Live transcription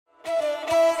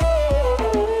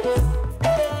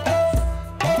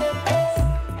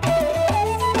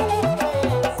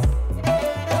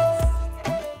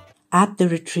At the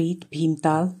retreat,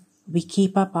 Bhimtal, we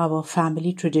keep up our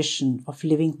family tradition of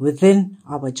living within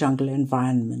our jungle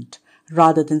environment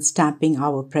rather than stamping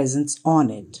our presence on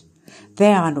it.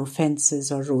 There are no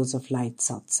fences or rows of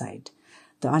lights outside.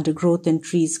 The undergrowth and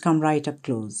trees come right up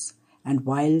close, and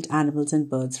wild animals and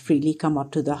birds freely come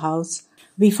up to the house.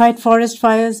 We fight forest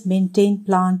fires, maintain,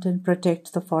 plant and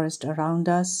protect the forest around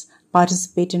us,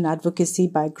 participate in advocacy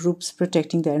by groups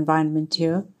protecting the environment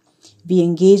here. We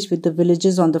engage with the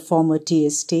villagers on the former tea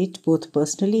estate, both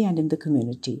personally and in the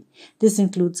community. This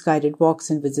includes guided walks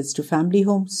and visits to family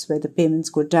homes where the payments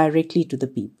go directly to the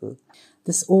people.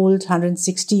 This old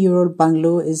 160-year-old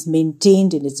bungalow is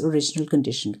maintained in its original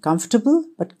condition, comfortable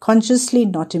but consciously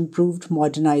not improved,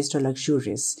 modernized or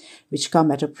luxurious, which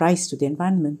come at a price to the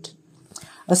environment.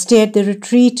 A stay at the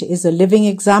retreat is a living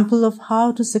example of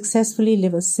how to successfully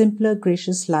live a simpler,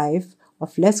 gracious life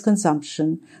of less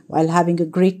consumption while having a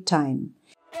great time,